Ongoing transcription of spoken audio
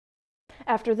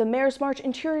after the Mayor's March,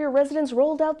 interior residents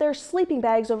rolled out their sleeping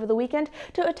bags over the weekend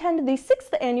to attend the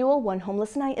 6th annual One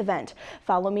Homeless Night event.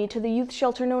 Follow me to the youth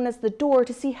shelter known as The Door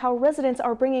to see how residents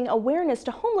are bringing awareness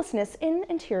to homelessness in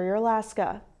interior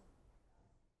Alaska.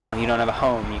 You don't have a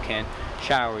home, you can't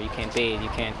shower, you can't bathe, you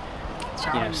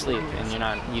can't sleep, and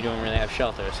you don't really have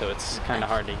shelter, so it's kind of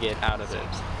hard to get out of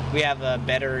it. We have a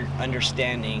better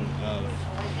understanding of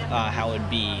how it would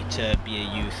be to be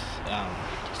a youth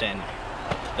than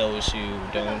those who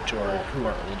don't or who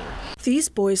are older. These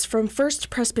boys from First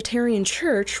Presbyterian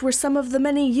Church were some of the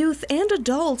many youth and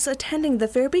adults attending the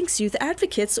Fairbanks Youth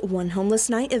Advocates One Homeless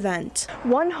Night event.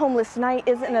 One Homeless Night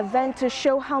is an event to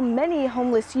show how many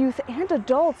homeless youth and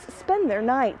adults spend their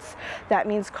nights. That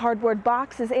means cardboard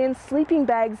boxes and sleeping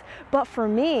bags, but for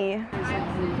me,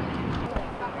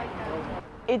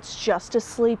 it's just a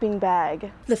sleeping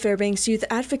bag. The Fairbanks Youth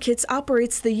Advocates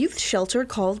operates the youth shelter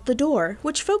called The Door,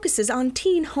 which focuses on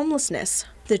teen homelessness.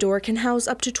 The Door can house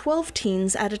up to 12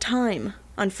 teens at a time.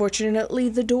 Unfortunately,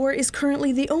 The Door is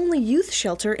currently the only youth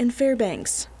shelter in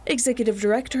Fairbanks. Executive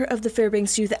Director of the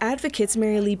Fairbanks Youth Advocates,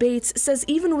 Mary Lee Bates, says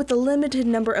even with the limited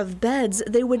number of beds,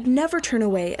 they would never turn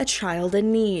away a child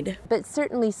in need. But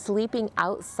certainly sleeping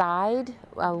outside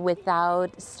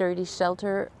without sturdy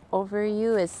shelter over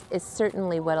you is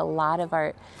certainly what a lot of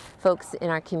our folks in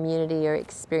our community are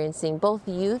experiencing, both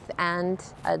youth and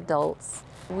adults.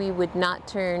 We would not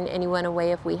turn anyone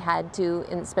away if we had to,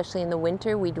 and especially in the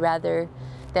winter. We'd rather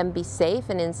them be safe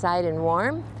and inside and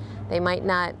warm. They might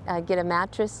not get a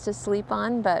mattress to sleep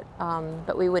on, but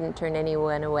we wouldn't turn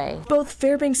anyone away. Both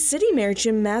Fairbanks City Mayor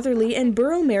Jim Matherly and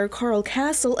Borough Mayor Carl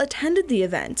Castle attended the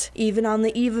event. Even on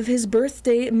the eve of his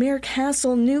birthday, Mayor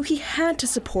Castle knew he had to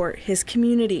support his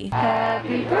community.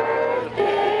 Happy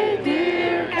birthday,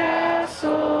 dear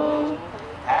Castle.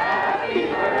 Happy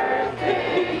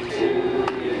birthday to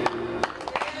you.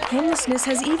 Homelessness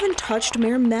has even touched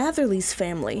Mayor Matherly's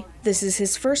family. This is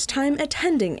his first time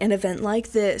attending an event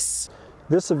like this.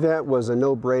 This event was a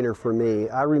no-brainer for me.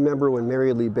 I remember when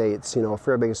Mary Lee Bates,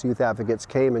 Fairbanks Youth Advocates,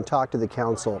 came and talked to the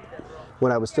council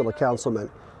when I was still a councilman,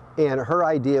 and her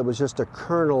idea was just a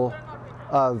kernel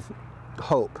of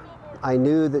hope. I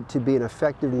knew that to be an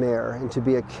effective mayor and to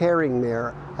be a caring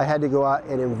mayor, I had to go out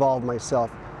and involve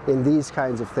myself in these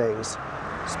kinds of things.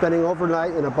 Spending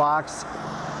overnight in a box,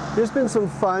 there's been some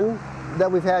fun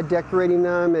that we've had decorating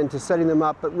them and to setting them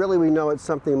up, but really we know it's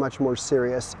something much more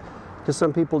serious, because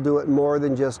some people do it more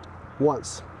than just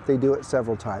once. They do it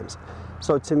several times.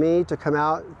 So to me, to come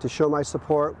out to show my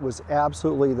support was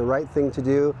absolutely the right thing to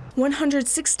do.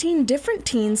 116 different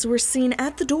teens were seen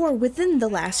at The Door within the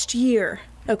last year.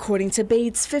 According to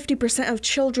Bates, 50% of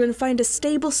children find a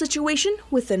stable situation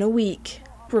within a week.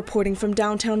 Reporting from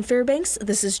downtown Fairbanks,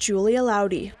 this is Julia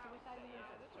Laudy.